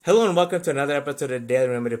Hello and welcome to another episode of the Daily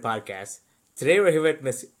Remedy Podcast. Today we're here with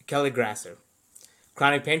Miss Kellie Gasser,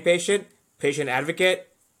 chronic pain patient, patient advocate,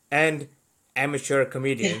 and amateur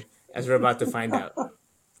comedian, as we're about to find out.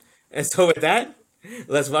 And so with that,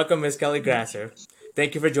 let's welcome Miss Kellie Gasser.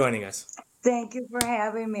 Thank you for joining us. Thank you for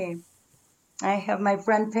having me. I have my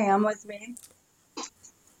friend Pam with me.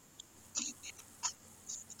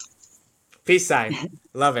 Peace sign.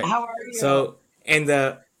 Love it. How are you? So in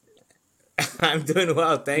the I'm doing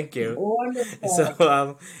well, thank you. So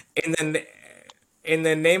Wonderful. in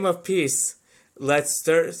the name of peace, let's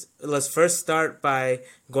first start by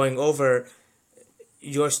going over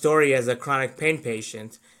your story as a chronic pain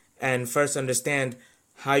patient and first understand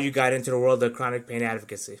how you got into the world of chronic pain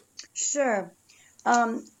advocacy. Sure.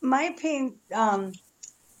 My pain,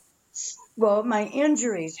 well, my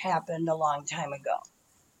injuries happened a long time ago.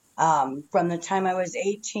 From the time I was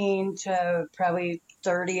 18 to probably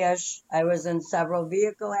 30-ish, I was in several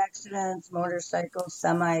vehicle accidents, motorcycles,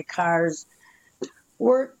 semi, cars,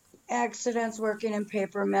 work accidents, working in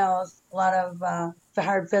paper mills, a lot of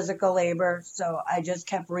hard physical labor. So I just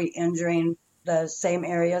kept re-injuring the same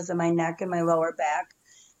areas of my neck and my lower back.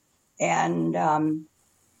 And,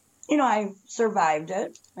 I survived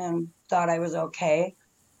it and thought I was okay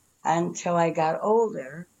until I got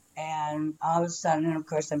older. And all of a sudden, of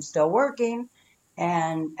course, I'm still working,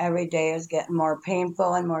 and every day is getting more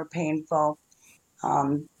painful and more painful.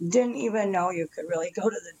 Didn't even know you could really go to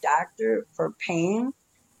the doctor for pain.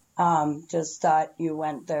 Just thought you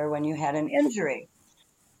went there when you had an injury.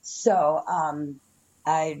 So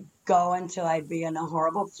I'd go until I'd be in a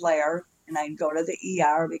horrible flare, and I'd go to the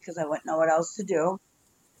ER because I wouldn't know what else to do.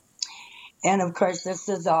 And of course, this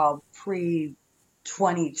is all pre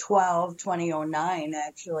 2012, 2009,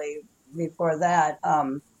 actually, before that,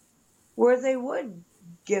 where they would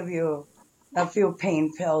give you a few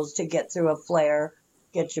pain pills to get through a flare,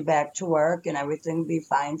 get you back to work, and everything would be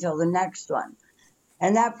fine till the next one.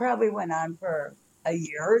 And that probably went on for a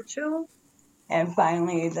year or two. And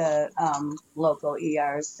finally, the local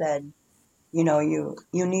ER said, you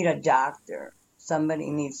need a doctor.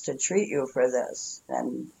 Somebody needs to treat you for this.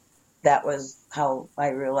 And that was how I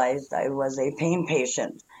realized I was a pain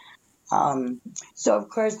patient. Um, so, of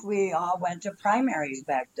course, we all went to primaries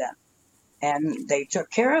back then, and they took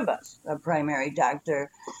care of us. A primary doctor,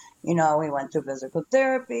 we went to physical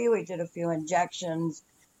therapy, we did a few injections,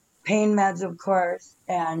 pain meds, of course,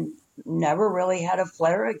 and never really had a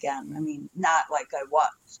flare again. I mean, not like I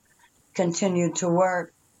was. Continued to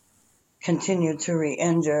work, continued to re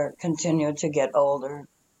injure, continued to get older.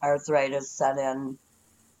 Arthritis set in.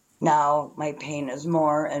 Now my pain is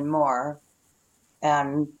more and more,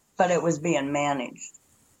 and but it was being managed.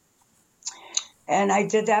 And I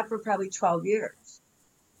did that for probably 12 years.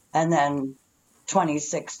 And then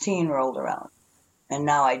 2016 rolled around, and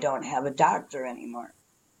now I don't have a doctor anymore.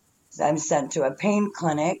 I'm sent to a pain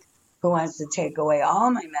clinic who wants to take away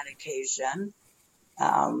all my medication.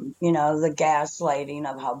 The gaslighting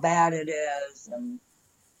of how bad it is and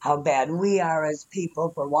how bad we are as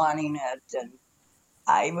people for wanting it. And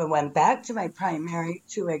I even went back to my primary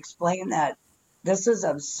to explain that this is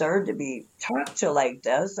absurd to be talked to like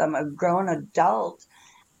this. I'm a grown adult.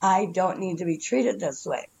 I don't need to be treated this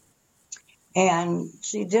way. And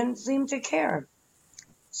she didn't seem to care.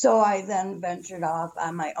 So I then ventured off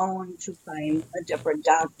on my own to find a different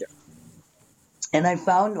doctor. And I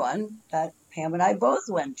found one that Pam and I both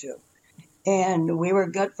went to. And we were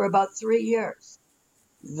good for about 3 years.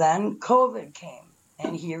 Then COVID came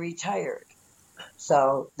and he retired.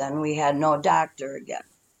 So then we had no doctor again.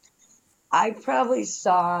 I probably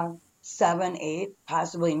saw 7, 8,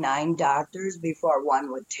 possibly 9 doctors before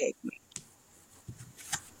one would take me.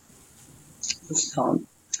 So,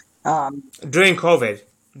 um, During COVID,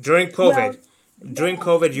 during well, COVID, during yeah,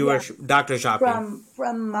 COVID, you were yeah. doctor shopping.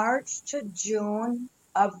 From March to June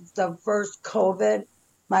of the first COVID,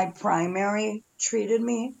 my primary treated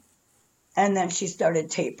me, and then she started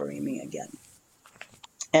tapering me again.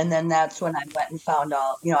 And then that's when I went and found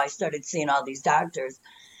I started seeing all these doctors.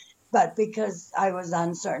 But because I was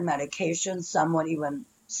on certain medications, some would even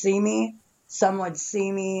see me, some would see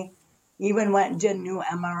me, even went and did new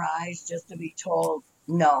MRIs just to be told,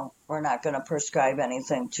 no, we're not going to prescribe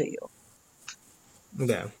anything to you.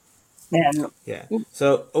 Yeah, And yeah.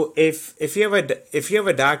 So if you have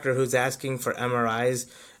a doctor who's asking for MRIs,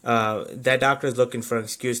 that doctor is looking for an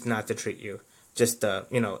excuse not to treat you. Just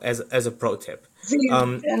as a pro tip. see,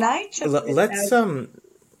 Um, and I took it let's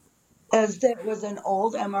as it was an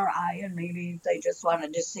old MRI, and maybe they just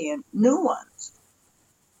wanted to see new ones.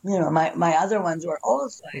 My other ones were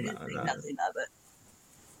old, so I no, didn't think no, nothing of it.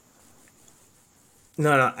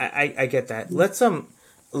 no, no. I get that.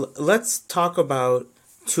 let's talk about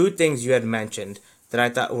two things you had mentioned that I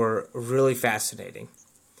thought were really fascinating.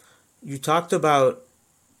 You talked about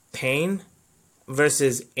pain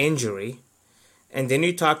versus injury, and then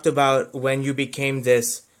you talked about when you became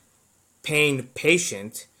this pain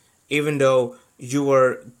patient, even though you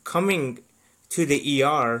were coming to the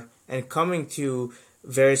ER and coming to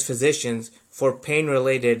various physicians for pain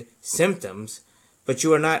related symptoms, but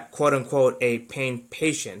you are not quote unquote a pain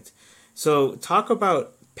patient. So, talk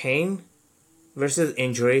about pain versus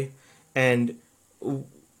injury and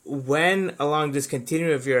when along this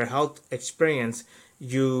continuum of your health experience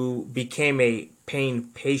you became a pain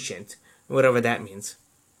patient, whatever that means.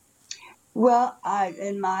 Well,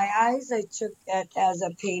 in my eyes, I took it as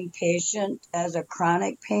a pain patient, as a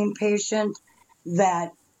chronic pain patient,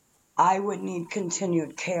 that I would need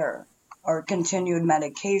continued care or continued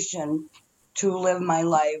medication to live my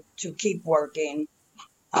life, to keep working.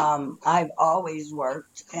 I've always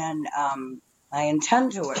worked and I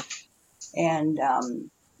intend to work. And,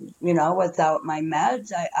 without my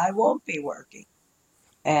meds, I won't be working.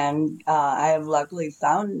 And I have luckily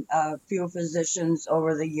found a few physicians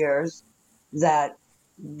over the years that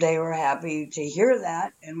they were happy to hear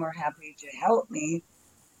that and were happy to help me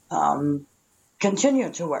um,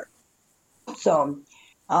 continue to work. So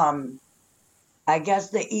um, I guess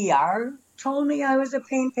the ER told me I was a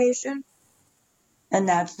pain patient, and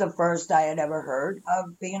that's the first I had ever heard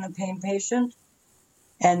of being a pain patient.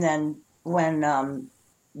 And then when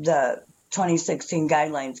the 2016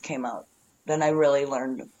 guidelines came out, then I really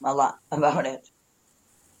learned a lot about it.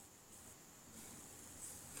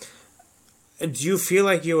 Do you feel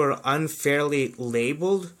like you were unfairly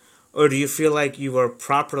labeled, or do you feel like you were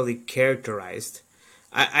properly characterized?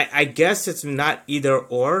 I guess it's not either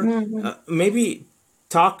or. Hmm. Maybe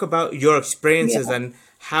talk about your experiences Yeah, and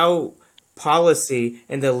how policy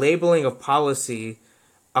and the labeling of policy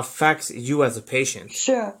affects you as a patient.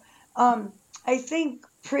 sure. I think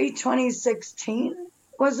pre 2016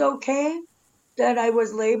 was okay that I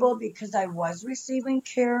was labeled because I was receiving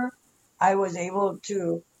care. I was able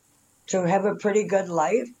to have a pretty good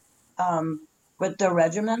life with the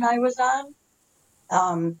regimen I was on.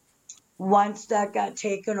 Um, Once that got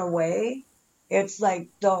taken away, it's like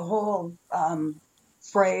the whole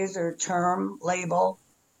phrase or term label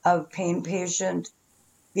of pain patient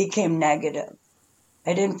became negative.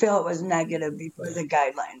 I didn't feel it was negative before the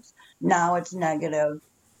guidelines. Now it's negative,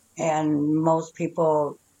 and most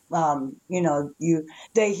people,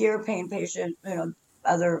 they hear pain patient,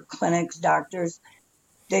 other clinics, doctors,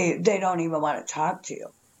 they don't even want to talk to you.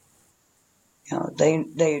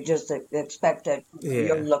 They just expect that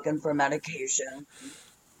you're Yeah. looking for medication.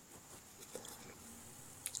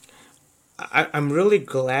 I'm really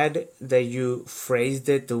glad that you phrased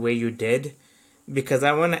it the way you did because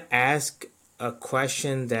I want to ask a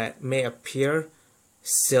question that may appear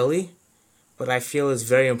silly, but I feel is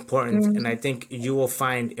very important, and I Mhm. think you will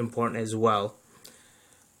find important as well.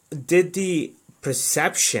 Did the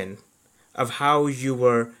perception of how you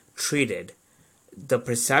were treated, the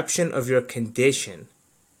perception of your condition,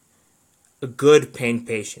 a good pain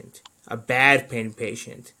patient, a bad pain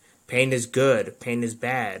patient, pain is good, pain is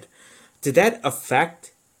bad, did that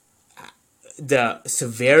affect the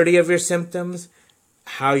severity of your symptoms,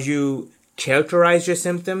 how you characterize your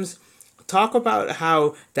symptoms? Talk about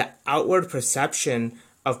how the outward perception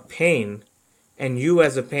of pain and you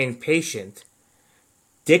as a pain patient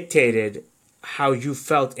dictated how you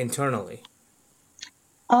felt internally.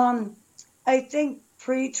 Um, I think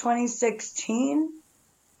pre 2016,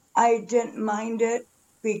 I didn't mind it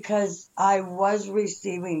because I was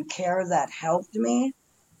receiving care that helped me.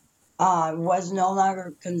 I was no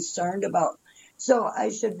longer concerned about. So I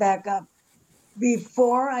should back up.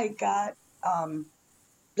 Before I got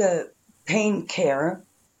the pain care,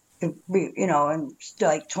 in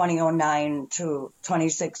like 2009 to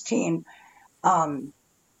 2016, um,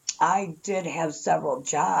 I did have several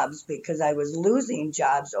jobs because I was losing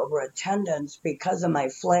jobs over attendance because of my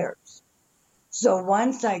flares. So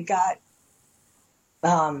once I got,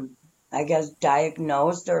 um, I guess,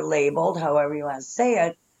 diagnosed or labeled, however you want to say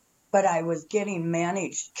it, but I was getting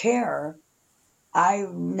managed care, I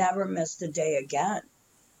never missed a day again.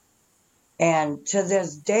 And to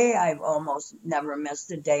this day, I've almost never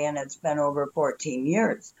missed a day, and it's been over 14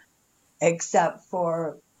 years, except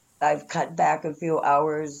for I've cut back a few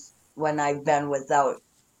hours when I've been without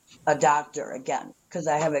a doctor again, because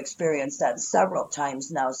I have experienced that several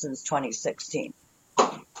times now since 2016.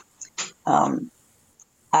 Um,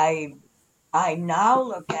 I I now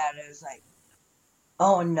look at it as like,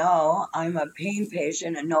 oh no, I'm a pain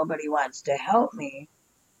patient and nobody wants to help me.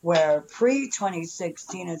 Where pre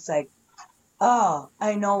 2016, it's like, Oh,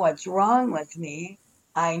 I know what's wrong with me.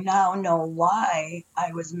 I now know why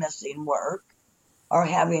I was missing work or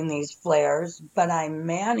having these flares, but I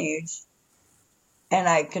manage and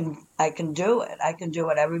I can do it. I can do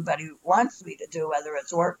what everybody wants me to do, whether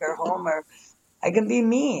it's work or home, or I can be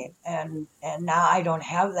me. And now I don't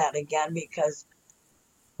have that again because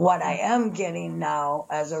what I am getting now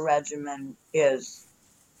as a regimen is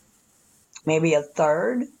maybe a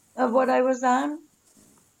third of what I was on.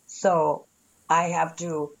 So I have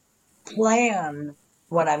to plan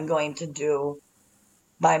what I'm going to do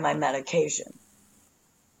by my medication.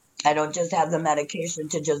 I don't just have the medication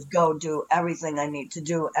to just go do everything I need to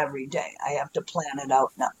do every day. I have to plan it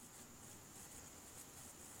out now.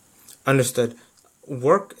 Understood.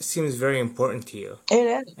 Work seems very important to you,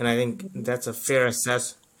 It is. and I think that's a fair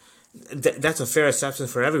that's a fair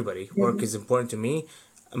assessment for everybody. Work Mhm. is important to me.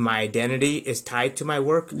 My identity is tied to my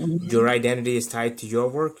work. Your Mhm. identity is tied to your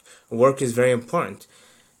work. Work is very important.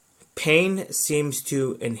 Pain seems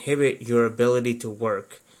to inhibit your ability to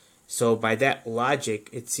work. So, by that logic,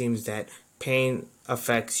 it seems that pain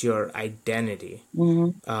affects your identity.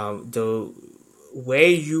 Mhm. The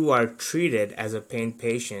way you are treated as a pain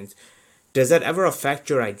patient, does that ever affect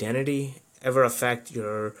your identity? Ever affect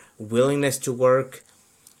your willingness to work?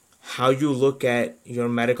 How you look at your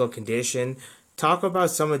medical condition? Talk about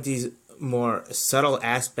some of these more subtle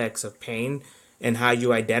aspects of pain and how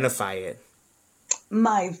you identify it.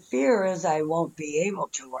 My fear is I won't be able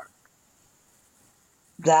to work.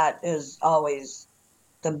 That is always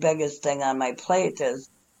the biggest thing on my plate is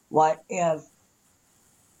what if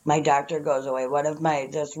my doctor goes away? What if my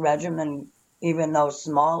this regimen, even though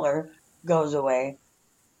smaller, goes away?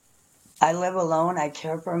 I live alone, I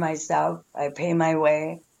care for myself, I pay my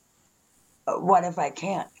way. What if I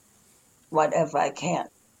can't? What if I can't?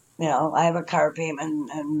 I have a car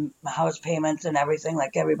payment and house payments and everything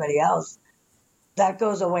like everybody else. That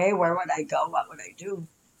goes away. Where would I go? What would I do?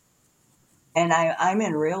 And I'm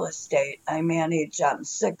in real estate. I manage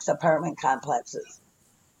 6 apartment complexes.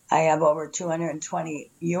 I have over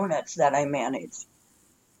 220 units that I manage.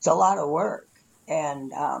 It's a lot of work.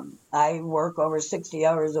 And I work over 60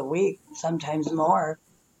 hours a week, sometimes more,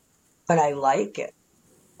 but I like it.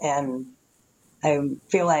 And I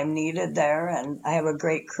feel I'm needed there. And I have a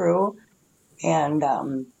great crew. And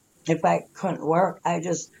if I couldn't work, I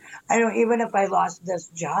don't, even if I lost this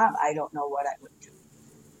job, I don't know what I would do.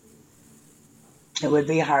 It would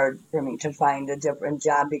be hard for me to find a different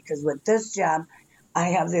job because with this job, I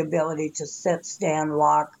have the ability to sit, stand,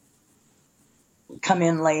 walk, come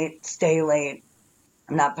in late, stay late.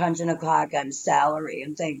 I'm not punching a clock. I'm salary.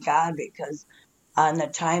 And thank God because on the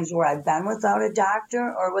times where I've been without a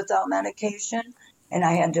doctor or without medication and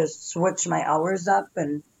I had to switch my hours up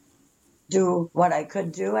and do what I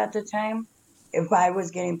could do at the time, if I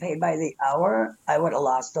was getting paid by the hour, I would have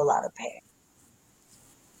lost a lot of pay.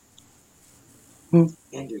 Hmm.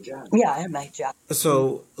 And your job. Yeah, and my job.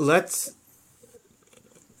 So let's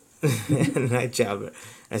night job.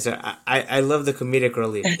 And so I love the comedic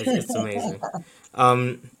relief. It's amazing.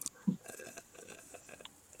 Um,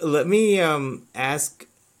 Let me ask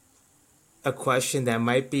a question that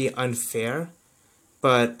might be unfair,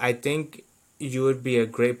 but I think you would be a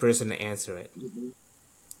great person to answer it. Mhm.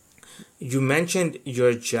 You mentioned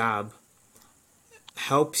your job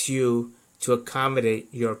helps you to accommodate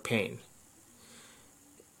your pain.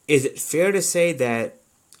 Is it fair to say that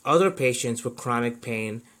other patients with chronic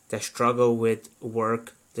pain that struggle with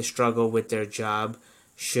work, that struggle with their job,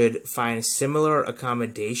 should find similar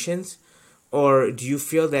accommodations? Or do you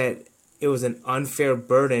feel that it was an unfair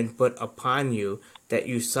burden put upon you that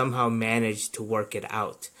you somehow managed to work it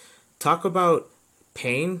out? Talk about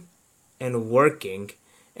pain and working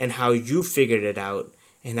and how you figured it out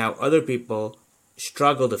and how other people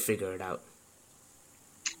struggle to figure it out.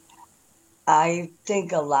 I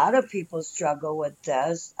think a lot of people struggle with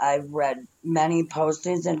this. I've read many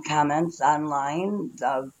postings and comments online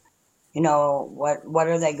of, what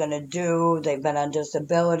are they going to do? They've been on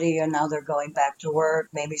disability and now they're going back to work,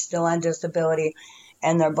 maybe still on disability,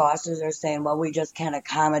 and their bosses are saying, "Well, we just can't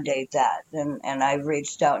accommodate that." And I've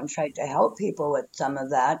reached out and tried to help people with some of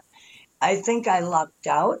that. I think I lucked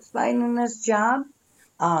out finding this job.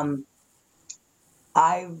 Um,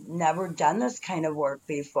 I've never done this kind of work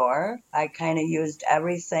before. I kind of used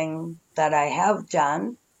everything that I have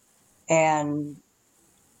done and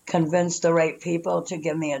convinced the right people to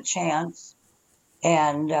give me a chance.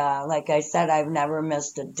 And like I said, I've never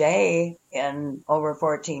missed a day in over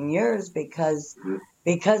 14 years because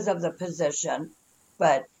of the position.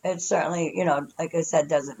 But it certainly, like I said,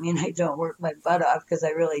 doesn't mean I don't work my butt off because I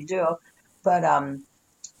really do. But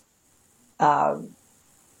uh,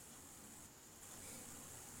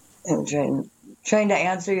 I'm trying to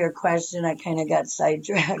answer your question. I kind of got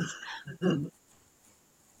sidetracked.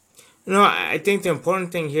 No, I think the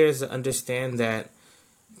important thing here is to understand that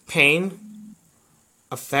pain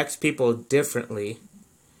affects people differently,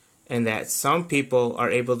 and that some people are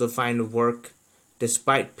able to find work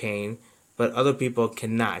despite pain, but other people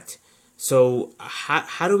cannot. So,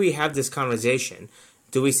 how do we have this conversation?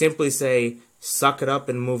 Do we simply say, suck it up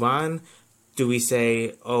and move on? Do we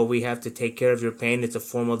say, oh, we have to take care of your pain, it's a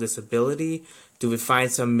formal disability? Do we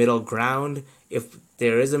find some middle ground? If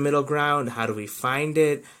there is a middle ground, how do we find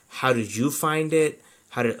it? How did you find it?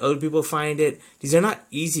 How did other people find it? These are not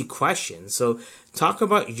easy questions. So, talk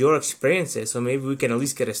about your experiences so maybe we can at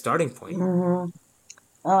least get a starting point. Hmm.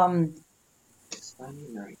 Um,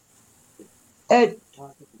 it,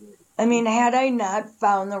 I mean, had I not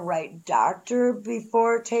found the right doctor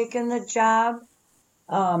before taking the job,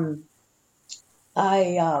 um,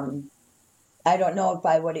 I I don't know if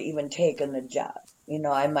I would have even taken the job.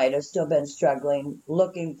 I might have still been struggling,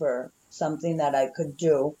 looking for something that I could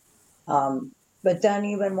do. Um, but then,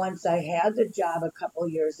 even once I had the job, a couple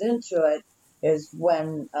years into it, is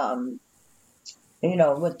when,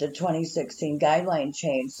 with the 2016 guideline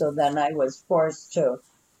change. So then I was forced to,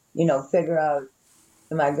 figure out,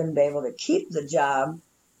 am I going to be able to keep the job?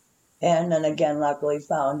 And then again, luckily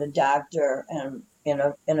found a doctor, and in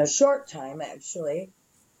a short time, actually.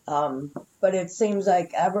 But it seems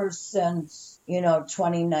like ever since,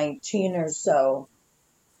 2019 or so,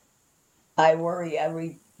 I worry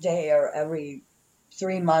every day or every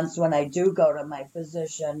 3 months when I do go to my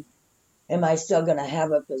physician, am I still going to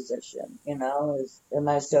have a physician? Am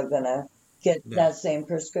I still going to get Yeah. that same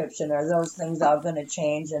prescription? Are those things all going to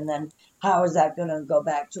change? And then how is that going to go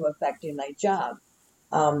back to affecting my job?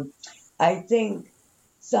 Um, I think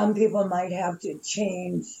some people might have to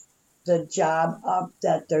change the job up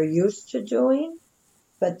that they're used to doing,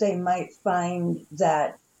 but they might find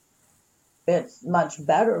that it's much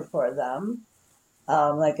better for them.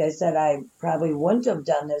 Like I said, I probably wouldn't have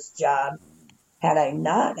done this job had I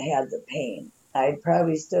not had the pain. I'd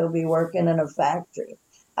probably still be working in a factory.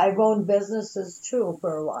 I've owned businesses too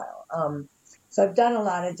for a while. So I've done a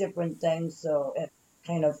lot of different things. So it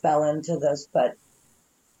kind of fell into this, but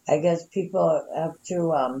I guess people have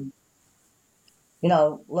to,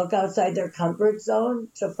 look outside their comfort zone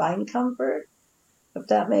to find comfort, if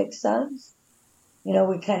that makes sense. We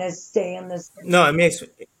kind of No, it makes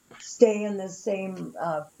stay in the same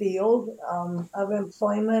field of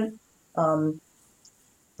employment, um,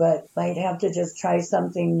 but might have to just try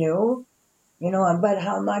something new. But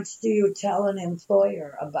how much do you tell an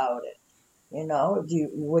employer about it?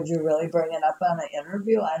 Would you really bring it up on an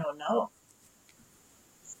interview? I don't know.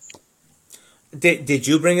 did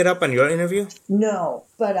you bring it up on your interview? No,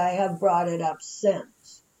 but I have brought it up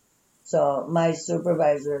since. So my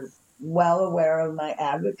supervisor's well aware of my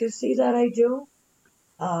advocacy that I do,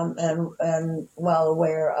 and well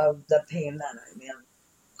aware of the pain that I'm in.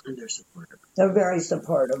 And they're supportive. They're very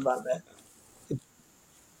supportive of it.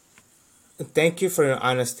 Thank you for your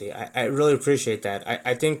honesty. I really appreciate that.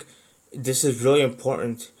 I think this is really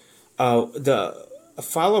important. The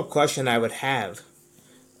follow up question I would have,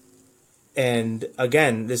 and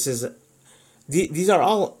again, these are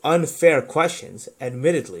all unfair questions,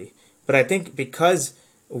 admittedly, but I think because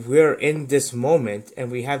we're in this moment and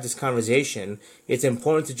we have this conversation, it's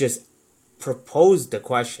important to just propose the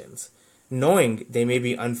questions, knowing they may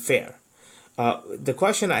be unfair. The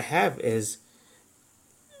question I have is,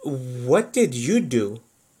 what did you do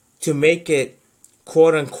to make it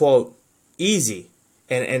quote unquote easy?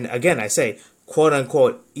 And again, I say quote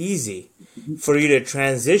unquote easy for you to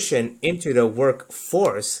transition into the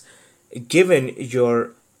workforce given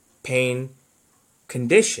your pain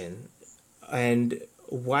condition. And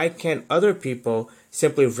why can't other people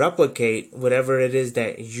simply replicate whatever it is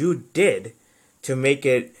that you did to make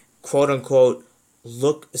it quote unquote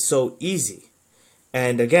look so easy?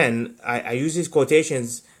 And again, I use these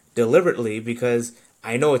quotations deliberately because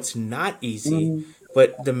I know it's not easy, Mhm.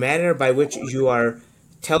 but the manner by which you are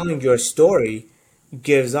telling your story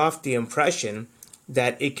gives off the impression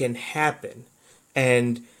that it can happen.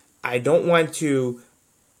 And I don't want to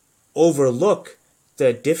overlook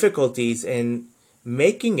the difficulties in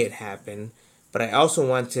making it happen, but I also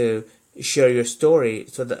want to share your story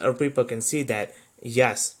so that other people can see that,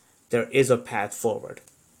 yes, there is a path forward.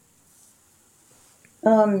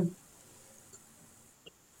 Um,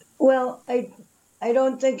 well, I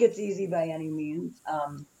don't think it's easy by any means.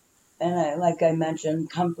 And like I mentioned,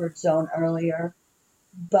 comfort zone earlier.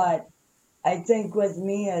 But I think with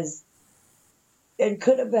me is it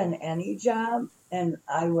could have been any job, and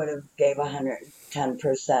I would have gave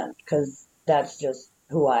 110% because that's just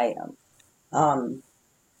who I am. Um,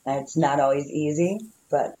 it's not always easy,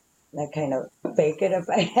 but I kind of fake it if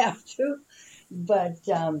I have to. But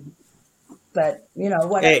you know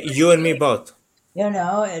what I Hey, you and me both. you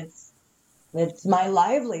know it's my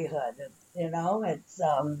livelihood. You know it's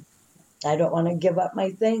I don't want to give up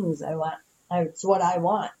my things. It's what I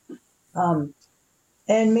want. Um,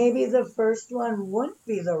 and maybe the first one wouldn't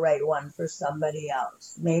be the right one for somebody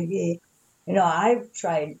else. Maybe, you know, I've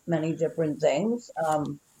tried many different things.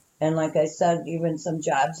 And like I said, even some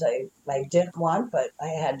jobs I didn't want, but I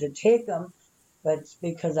had to take them. But it's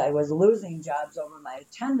because I was losing jobs over my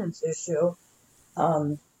attendance issue.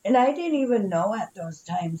 And I didn't even know at those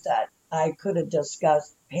times that I could have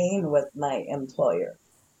discussed pain with my employer.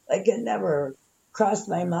 Like it never crossed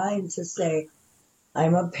my mind to say,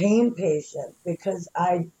 I'm a pain patient because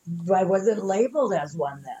I wasn't labeled as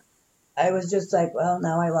one then. I was just like, well,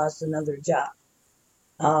 now I lost another job.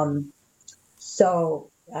 Um, so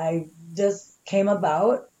I just came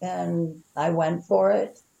about and I went for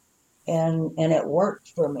it and it worked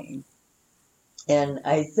for me. And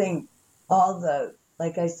I think all the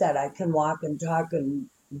like I said, I can walk and talk and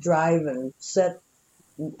drive and sit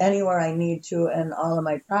anywhere I need to and all of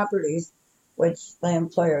my properties, which my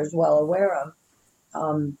employer is well aware of.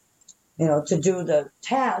 Um, you know, to do the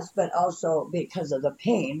task, but also because of the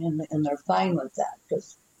pain, and they're fine with that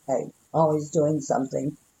because I'm always doing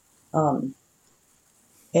something. Um,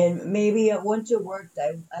 and maybe it wouldn't have worked.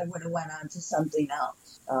 I would have went on to something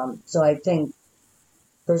else. So I think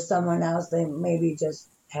for someone else, they maybe just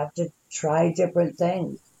have to try different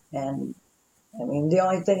things. And I mean, the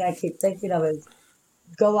only thing I keep thinking of is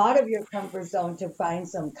go out of your comfort zone to find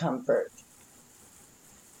some comfort.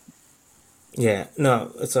 Yeah,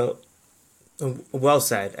 no, so well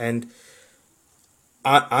said. And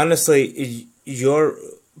honestly, your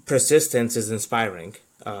persistence is inspiring.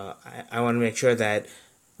 I want to make sure that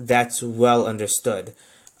that's well understood.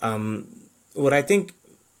 What I think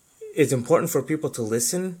is important for people to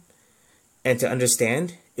listen and to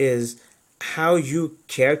understand is how you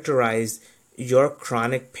characterize your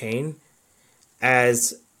chronic pain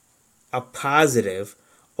as a positive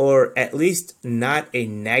or at least not a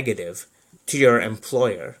negative to your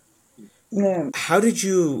employer. Yeah. How did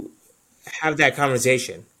you have that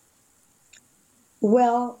conversation?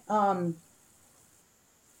 Well,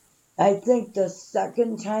 I think the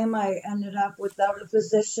second time I ended up without a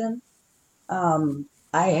physician,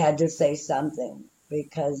 I had to say something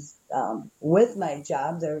because with my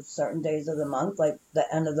job, there's certain days of the month, like the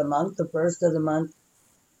end of the month, the first of the month,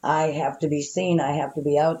 I have to be seen, I have to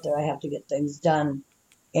be out there, I have to get things done.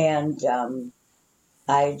 And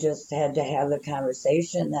I just had to have the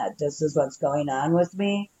conversation that this is what's going on with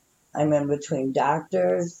me. I'm in between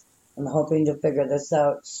doctors. I'm hoping to figure this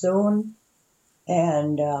out soon.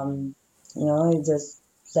 And, you know, he just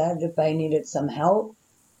said if I needed some help,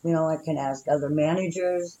 you know, I can ask other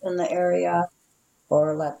managers in the area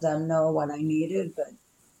or let them know what I needed. But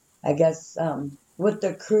I guess with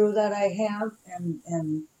the crew that I have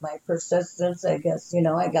and my persistence, I guess, you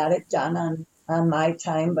know, I got it done on my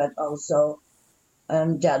time, but also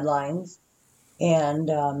on deadlines. And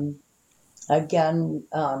again,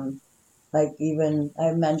 like even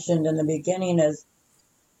I mentioned in the beginning, is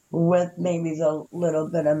with maybe the little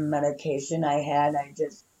bit of medication I had, I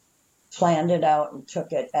just planned it out and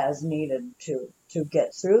took it as needed to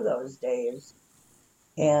get through those days.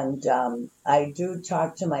 And I do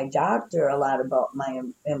talk to my doctor a lot about my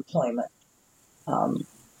employment. Um,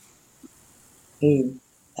 he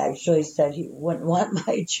actually said he wouldn't want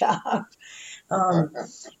my job, um,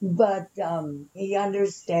 but he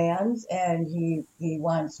understands and he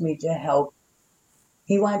wants me to help.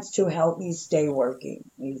 He wants to help me stay working.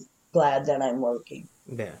 He's glad that I'm working,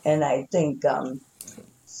 Yeah. and I think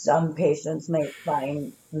some patients may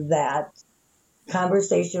find that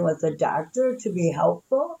conversation with the doctor to be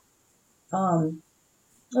helpful, um,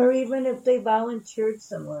 or even if they volunteered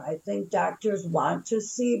somewhere. I think doctors want to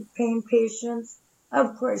see pain patients.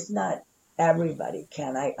 Of course, not everybody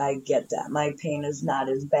can. I get that. My pain is not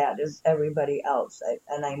as bad as everybody else,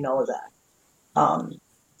 and I know that.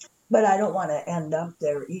 But I don't want to end up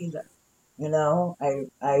there either. You know,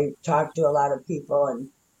 I talk to a lot of people, and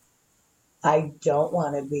I don't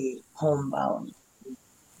want to be homebound.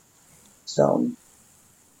 So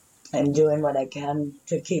I'm doing what I can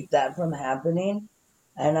to keep that from happening.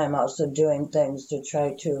 And I'm also doing things to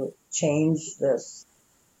try to change this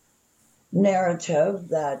narrative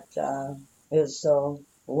that is so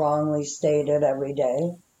wrongly stated every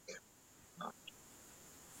day.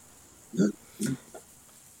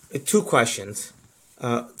 Two questions.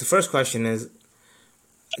 The first question is,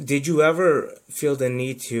 did you ever feel the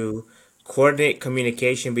need to coordinate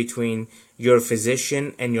communication between your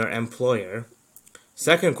physician and your employer?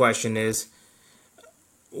 Second question is,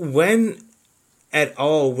 when at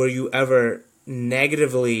all were you ever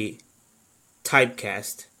negatively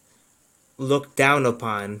typecast, looked down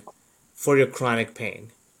upon for your chronic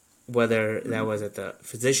pain? Whether that was at the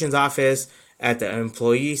physician's office, at the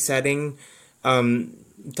employee setting.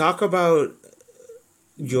 Talk about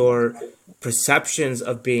your perceptions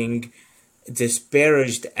of being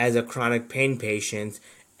disparaged as a chronic pain patient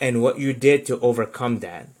and what you did to overcome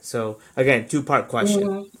that. So, again, two-part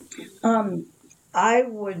question. Mhm. I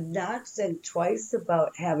would not think twice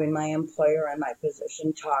about having my employer and my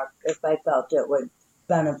physician talk if I felt it would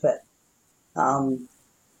benefit. Um,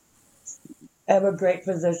 I have a great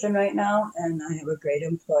physician right now, and I have a great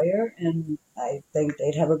employer, and I think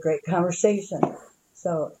they'd have a great conversation.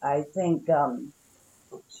 So I think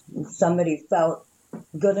if somebody felt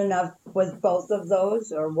good enough with both of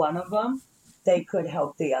those or one of them, they could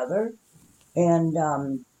help the other. And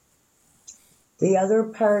the other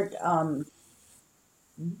part,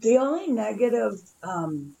 the only negative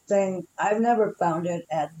thing, I've never found it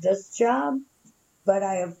at this job, but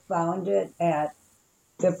I have found it at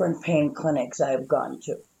different pain clinics I've gone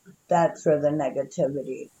to. That's where the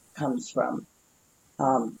negativity comes from.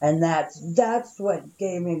 And that's what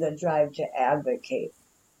gave me the drive to advocate.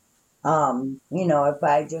 If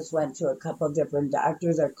I just went to a couple different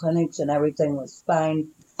doctors or clinics and everything was fine,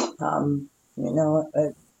 um,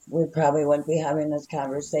 we probably wouldn't be having this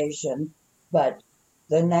conversation. But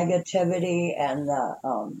the negativity and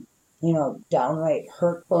the, downright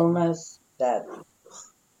hurtfulness that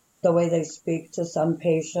the way they speak to some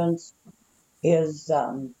patients is,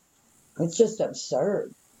 it's just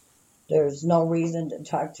absurd. There's no reason to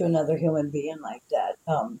talk to another human being like that.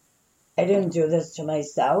 I didn't do this to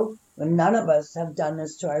myself. None of us have done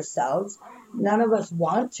this to ourselves. None of us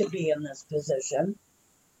want to be in this position.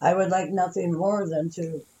 I would like nothing more than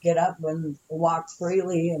to get up and walk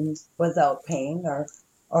freely and without pain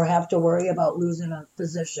or have to worry about losing a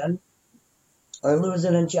position or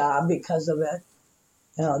losing a job because of it.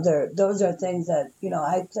 Those are things that,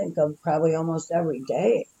 I think of probably almost every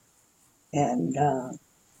day. And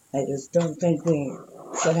I just don't think we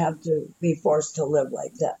should have to be forced to live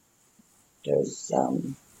like that. There's,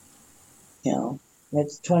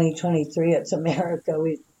 it's 2023. It's America.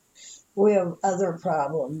 We have other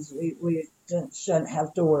problems. We shouldn't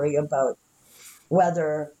have to worry about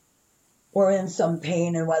whether we're in some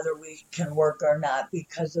pain and whether we can work or not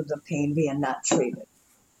because of the pain being not treated.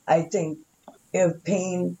 I think if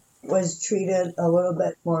pain was treated a little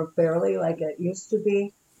bit more fairly, like it used to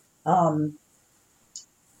be, um,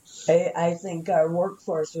 I think our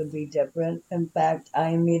workforce would be different. In fact,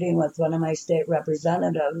 I'm meeting with one of my state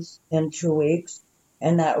representatives in 2 weeks,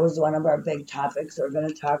 and that was one of our big topics we're going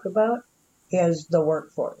to talk about is the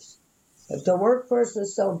workforce. If the workforce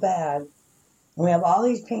is so bad, and we have all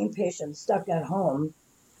these pain patients stuck at home,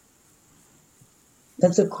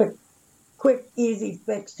 it's a quick, easy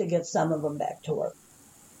fix to get some of them back to work.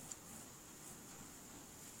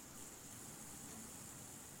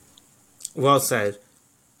 Well said.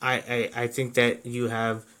 I think that you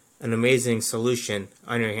have an amazing solution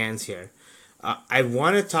on your hands here. I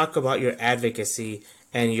want to talk about your advocacy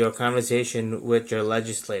and your conversation with your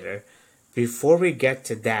legislator. Before we get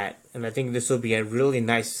to that, and I think this will be a really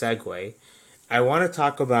nice segue, I want to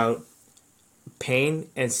talk about pain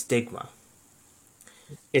and stigma.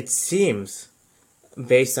 It seems,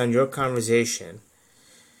 based on your conversation,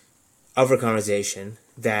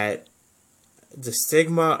 that the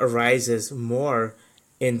stigma arises more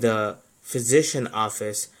in the physician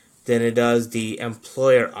office than it does the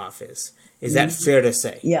employer office. Is that fair to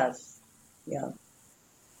say? Yes. Yeah.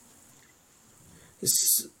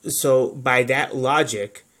 So, by that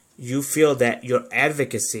logic, you feel that your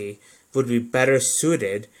advocacy would be better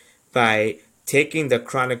suited by taking the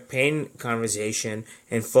chronic pain conversation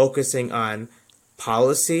and focusing on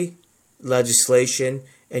policy, legislation,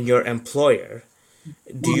 and your employer.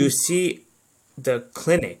 Do you see the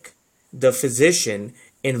clinic, the physician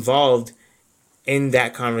involved in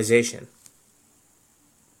that conversation?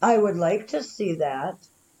 I would like to see that.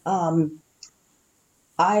 Um,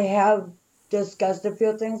 I have discussed a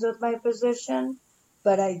few things with my physician,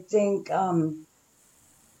 but I think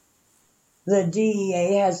the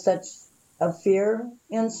DEA has such a fear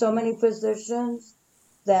in so many physicians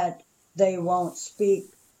that they won't speak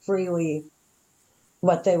freely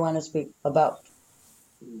what they want to speak about.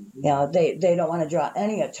 They don't want to draw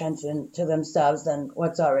any attention to themselves than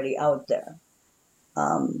what's already out there.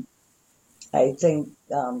 Um, I think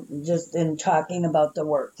just in talking about the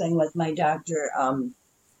work thing with my doctor,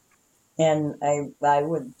 And I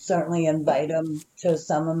would certainly invite him to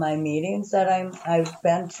some of my meetings that I've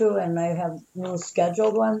been to, and I have new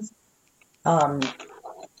scheduled ones. Um,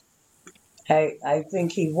 I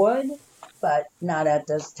think he would, but not at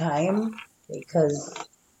this time because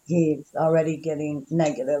he's already getting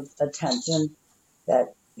negative attention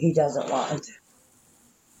that he doesn't want.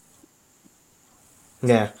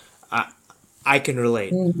 Yeah, I can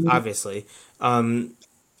relate. Mhm. Obviously, um,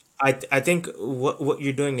 I think what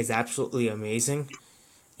you're doing is absolutely amazing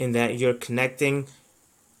in that you're connecting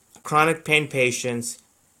chronic pain patients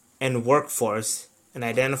and workforce and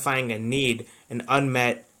identifying a need, an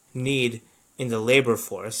unmet need in the labor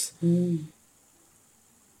force. Mhm.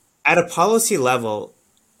 At a policy level,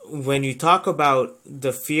 when you talk about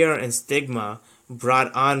the fear and stigma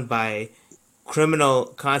brought on by criminal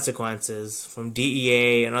consequences from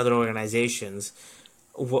DEA and other organizations,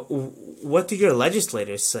 what do your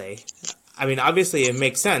legislators say? I mean, obviously, it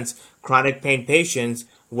makes sense. Chronic pain patients,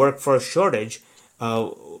 workforce shortage.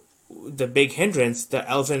 The big hindrance, the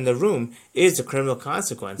elephant in the room, is the criminal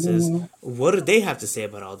consequences. Mhm. What do they have to say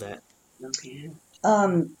about all that? Okay.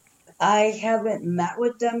 I haven't met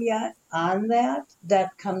with them yet on that.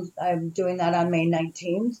 I'm doing that on May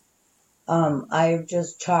 19th. I've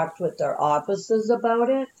just talked with their offices about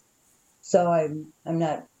it. So I'm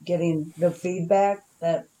not getting the feedback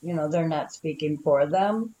that, they're not speaking for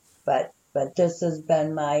them. But this has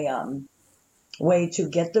been my way to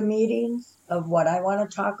get the meetings of what I want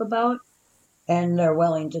to talk about, and they're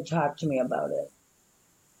willing to talk to me about it.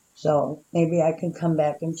 So maybe I can come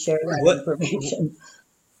back and share that What? information.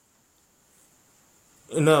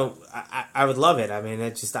 No, I would love it. I mean,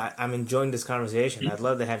 it's just I'm enjoying this conversation. I'd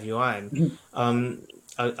love to have you on. Um,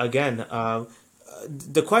 Again,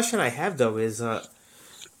 the question I have though is,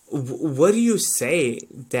 what do you say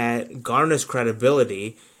that garners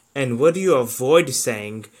credibility, and what do you avoid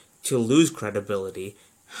saying to lose credibility?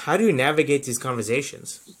 How do you navigate these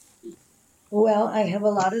conversations? Well, I have a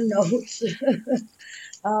lot of notes.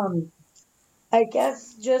 um, I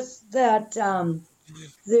guess just that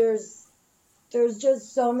there's there's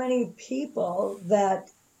just so many people that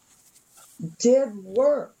did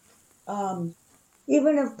work, um,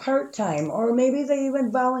 even if part time, or maybe they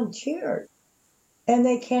even volunteered, and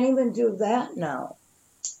they can't even do that now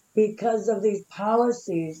because of these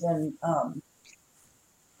policies and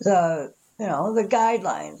the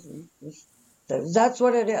guidelines. That's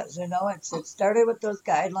what it is. It started with those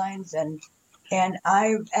guidelines, and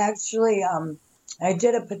I've actually I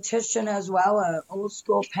did a petition as well, a old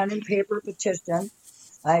school pen and paper petition.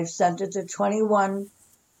 I've sent it to 21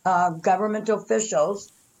 government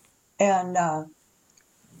officials, and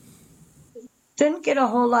didn't get a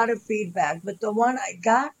whole lot of feedback. But the one I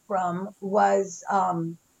got from was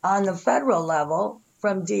on the federal level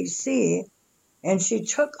from DC, and she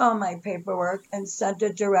took all my paperwork and sent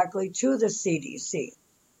it directly to the CDC,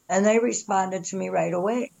 and they responded to me right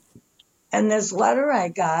away. And this letter I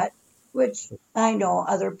got, which I know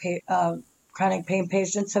other chronic pain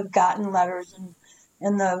patients have gotten letters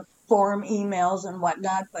in the form emails and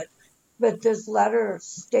whatnot, but this letter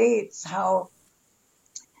states how,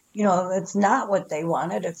 it's not what they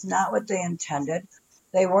wanted, it's not what they intended.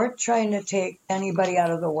 They weren't trying to take anybody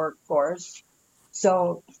out of the workforce.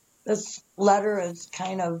 So this letter is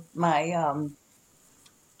kind of my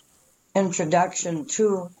introduction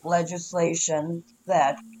to legislation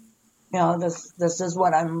that, this is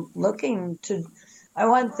what I'm looking to. I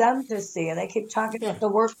want them to see, and they keep talking Yeah, about the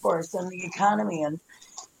workforce and the economy, and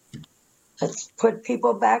let's put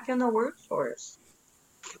people back in the workforce.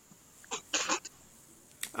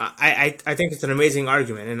 I think it's an amazing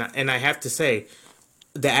argument, and I have to say,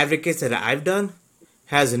 the advocates that I've done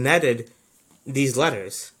has netted these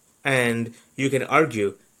letters, and you can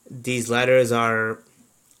argue these letters are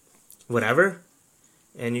whatever,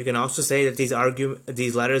 and you can also say that these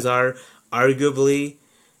letters are arguably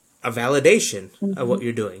a validation of what Hmm.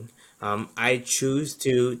 you're doing. I choose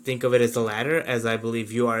to think of it as the latter, as I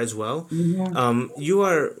believe you are as well. Hmm. You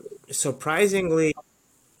are surprisingly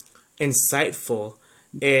insightful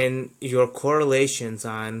in your correlations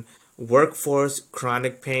on workforce,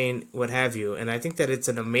 chronic pain, what have you. And I think that it's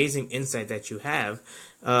an amazing insight that you have.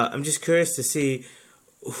 I'm just curious to see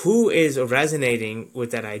who is resonating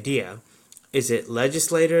with that idea. Is it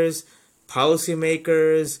legislators,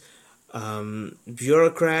 policymakers,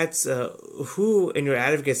 bureaucrats? Who in your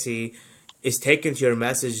advocacy is taken to your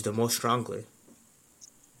message the most strongly?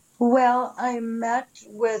 Well, I met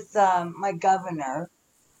with my governor,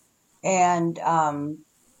 and and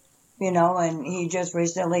he just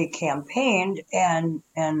recently campaigned, and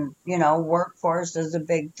workforce is a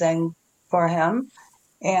big thing for him,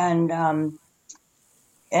 and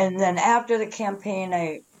And then after the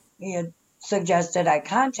campaign, he had suggested I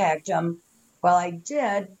contact them. Well, I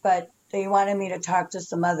did, but they wanted me to talk to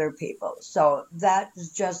some other people. So that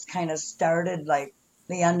just kind of started like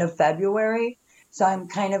the end of February. So I'm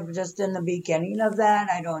kind of just in the beginning of that.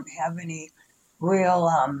 I don't have any real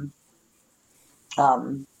um I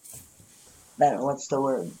don't know, what's the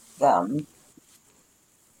word,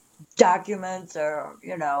 documents, or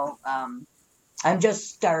I'm just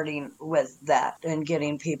starting with that and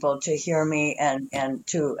getting people to hear me and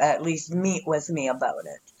to at least meet with me about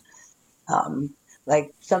it.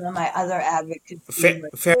 Like some of my other advocacy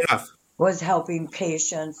Fair enough. was helping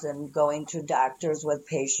patients and going to doctors with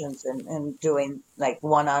patients and doing like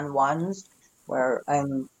one-on-ones where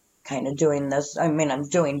I'm kind of doing this. I mean, I'm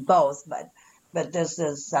doing both, but this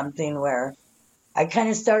is something where I kind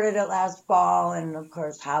of started it last fall, and of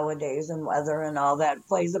course holidays and weather and all that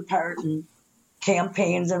plays a part, and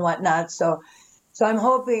campaigns and whatnot. So I'm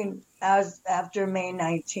hoping as after May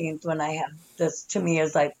 19th, when I have this, to me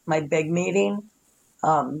is like my big meeting,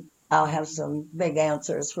 I'll have some big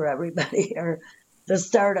answers for everybody, or the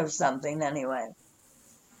start of something anyway.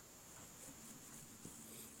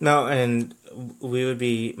 No, and we would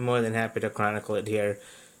be more than happy to chronicle it here.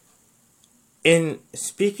 In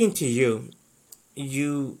speaking to you,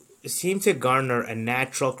 you seem to garner a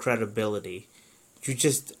natural credibility. You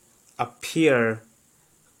just appear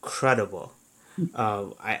credible.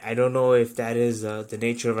 I don't know if that is the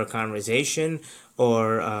nature of our conversation,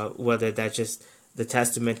 or whether that's just the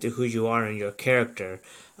testament to who you are and your character.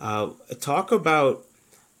 Talk about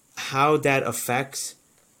how that affects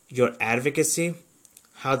your advocacy,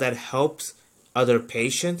 how that helps other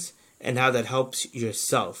patients, and how that helps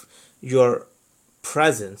yourself. Your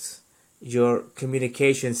presence, your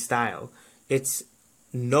communication style. It's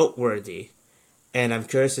noteworthy, and I'm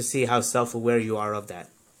curious to see how self aware you are of that.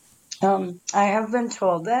 I have been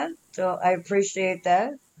told that, so I appreciate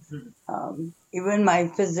that. Even my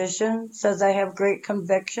physician says I have great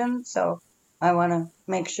conviction, so I want to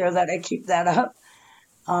make sure that I keep that up.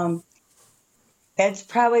 Um, it's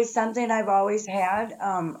probably something I've always had.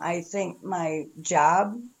 I think my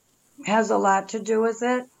job has a lot to do with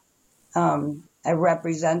it. I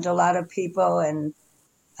represent a lot of people, and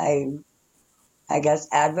I, I guess,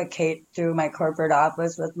 advocate through my corporate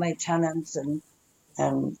office with my tenants, and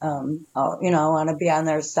I want to be on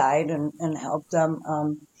their side and help them.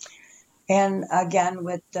 And again,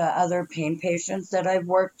 with the other pain patients that I've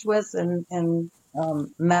worked with and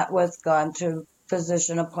met with, gone to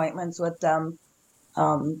physician appointments with them,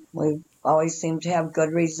 we've always seemed to have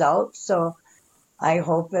good results. So I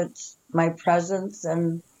hope it's my presence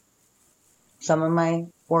and some of my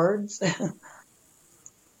words.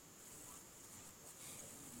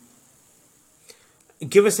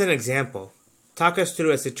 Give us an example. Talk us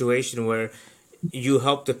through a situation where you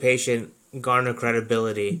help the patient garner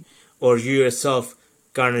credibility, or you yourself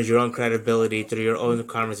garnered your own credibility through your own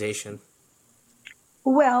conversation.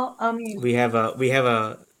 Well, I mean,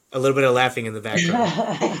 A little bit of laughing in the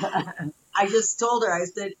background. I just told her, I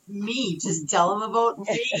said, me, just tell him about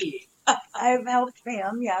me. I've helped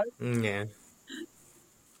him, yes. Yeah.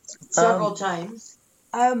 Several times.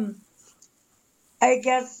 Um, I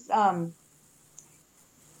guess I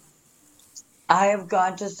have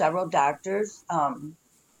gone to several doctors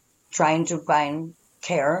trying to find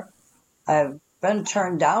care. I've been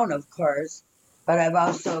turned down, of course, but I've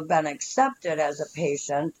also been accepted as a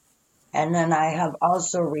patient. And then I have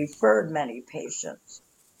also referred many patients.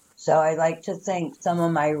 So I like to think some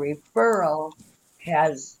of my referral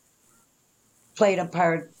has played a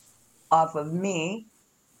part off of me.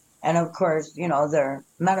 And of course, their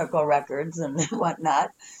medical records and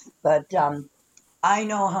whatnot. But I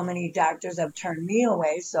know how many doctors have turned me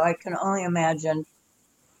away, so I can only imagine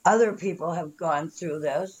other people have gone through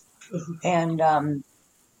this. And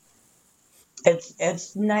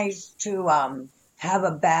it's nice to have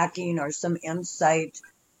a backing or some insight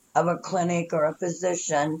of a clinic or a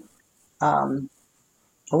physician, um,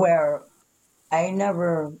 where I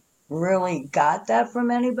never really got that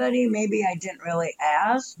from anybody. Maybe I didn't really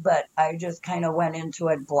ask, but I just kind of went into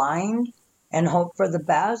it blind and hoped for the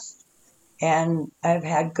best. And I've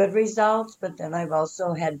had good results, but then I've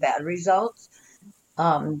also had bad results.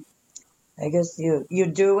 Um, I guess you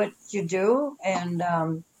do what you do,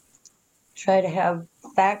 and try to have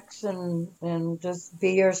facts and just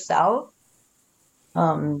be yourself.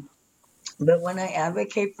 Um, but when I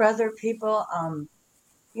advocate for other people,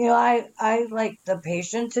 I like the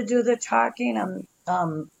patient to do the talking. I'm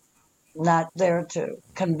not there to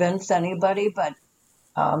convince anybody, but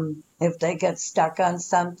if they get stuck on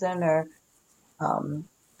something, or um,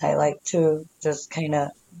 I like to just kind of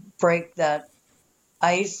break that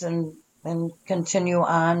ice and continue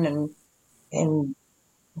on and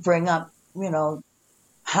bring up,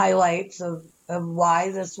 highlights of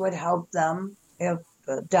why this would help them if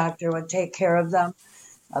the doctor would take care of them,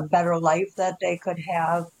 a better life that they could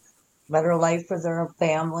have, better life for their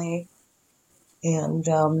family. And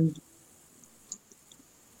I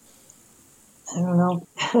don't know.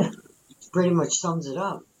 Pretty much sums it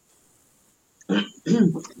up.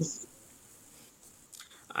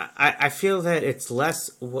 I feel that it's less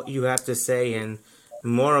what you have to say and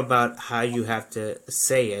more about how you have to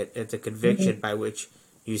say it, and the conviction by which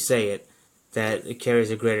you say it, that it carries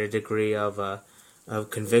a greater degree of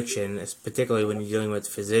conviction, particularly when you're dealing with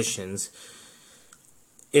physicians.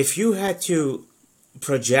 If you had to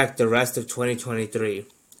project the rest of 2023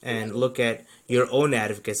 and look at your own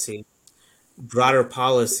advocacy, broader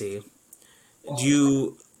policy, do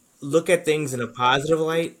you look at things in a positive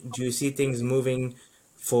light? Do you see things moving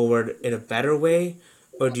forward in a better way?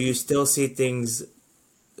 Or do you still see things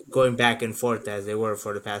going back and forth as they were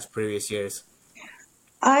for the past previous years?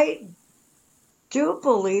 I do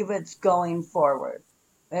believe it's going forward.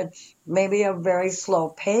 It's maybe a very slow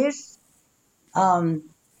pace. Um,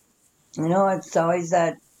 it's always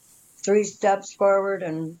that three steps forward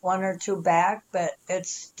and one or two back, but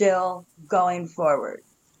it's still going forward.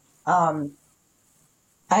 Um,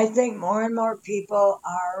 I think more and more people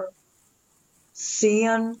are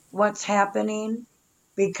seeing what's happening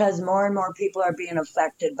because more and more people are being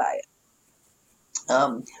affected by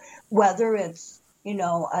it. Whether it's,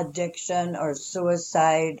 addiction or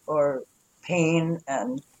suicide or pain.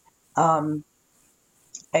 And um,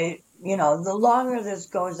 the longer this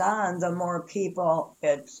goes on, the more people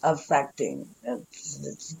it's affecting.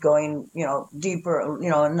 It's going, deeper,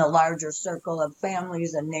 in the larger circle of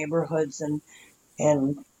families and neighborhoods. And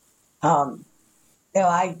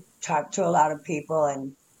I talk to a lot of people,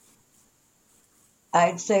 and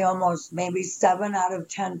I'd say almost maybe 7 out of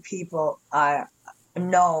 10 people I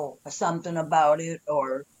know something about it,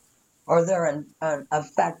 or they're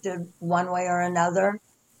affected one way or another.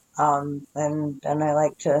 And I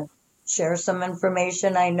like to share some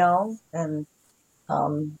information I know, and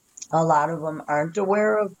a lot of them aren't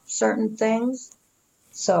aware of certain things.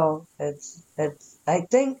 So I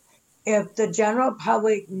think if the general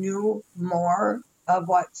public knew more of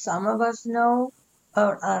what some of us know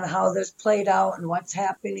on how this played out and what's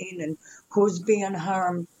happening and who's being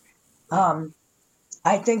harmed, um,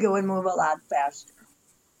 I think it would move a lot faster.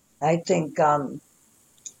 I think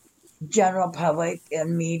general public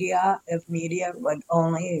and media, if media would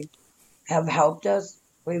only have helped us,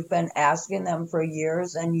 we've been asking them for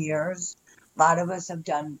years and years. A lot of us have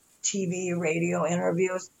done TV, radio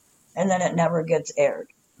interviews, and then it never gets aired.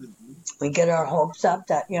 We get our hopes up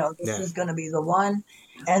that, this Yeah. is going to be the one.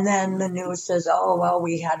 And then the news says, oh, well,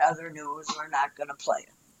 we had other news. We're not going to play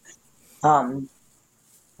it.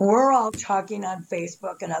 We're all talking on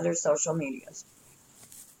Facebook and other social medias.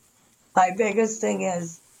 My biggest thing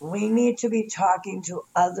is we need to be talking to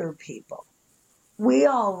other people. We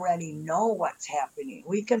already know what's happening.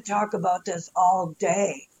 We can talk about this all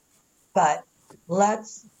day, but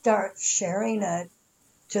let's start sharing it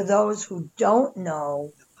to those who don't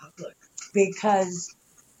know, because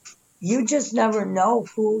you just never know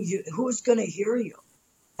who's going to hear you.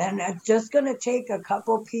 And it's just going to take a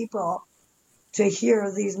couple people to hear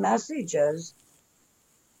these messages.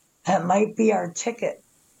 That might be our ticket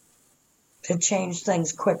to change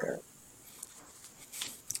things quicker.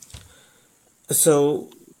 So,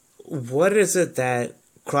 what is it that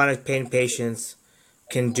chronic pain patients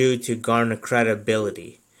can do to garner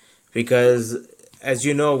credibility? Because, as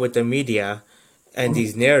you know, with the media and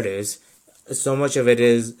these narratives, so much of it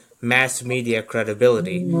is mass media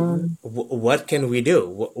credibility. Mhm. What can we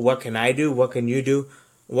do? What can I do? What can you do?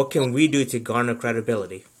 What can we do to garner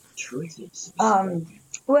credibility? Um,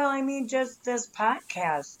 well, I mean, just this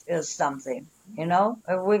podcast is something,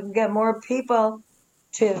 if we can get more people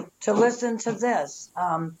to listen to this.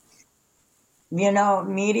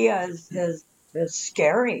 Media is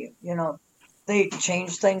scary. They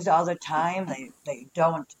change things all the time. They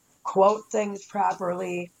don't quote things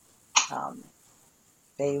properly. Um,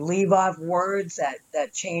 they leave off words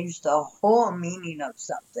that change the whole meaning of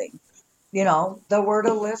something. The word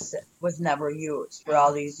illicit was never used for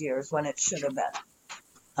all these years when it should have been.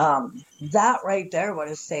 That right there would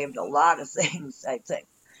have saved a lot of things, I think.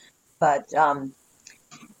 But I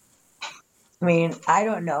mean, I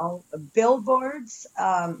don't know. Billboards.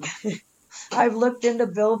 I've looked into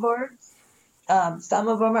billboards. Some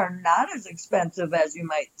of them are not as expensive as you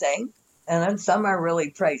might think, and then some are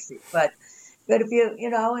really pricey. But if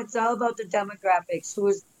it's all about the demographics.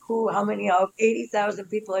 How many 80,000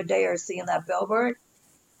 people a day are seeing that billboard?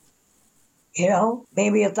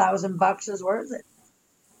 maybe $1,000 is worth it.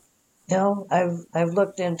 I've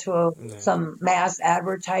looked into Yeah. some mass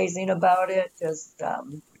advertising about it. Just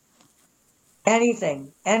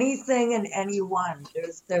anything, and anyone.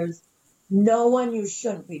 There's no one you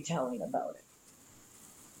shouldn't be telling about it.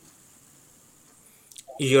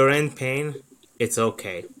 You're in pain. It's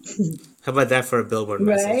okay. How about that for a billboard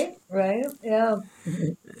message? Right, right, yeah.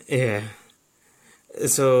 Yeah.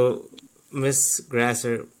 So, Miss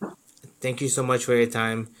Grasser, thank you so much for your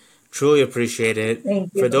time. Truly appreciate it.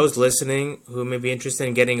 Thank For you. those listening who may be interested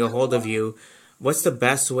in getting a hold of you, what's the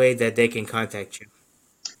best way that they can contact you?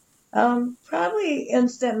 Probably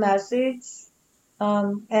instant message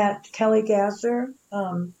at Kellie Gasser.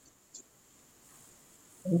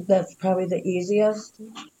 That's probably the easiest.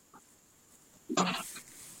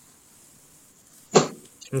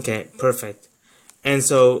 Okay, perfect. And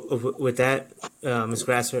so, with that, Ms.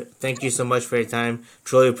 Grasser, thank you so much for your time.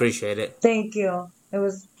 Truly appreciate it. Thank you. It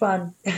was fun.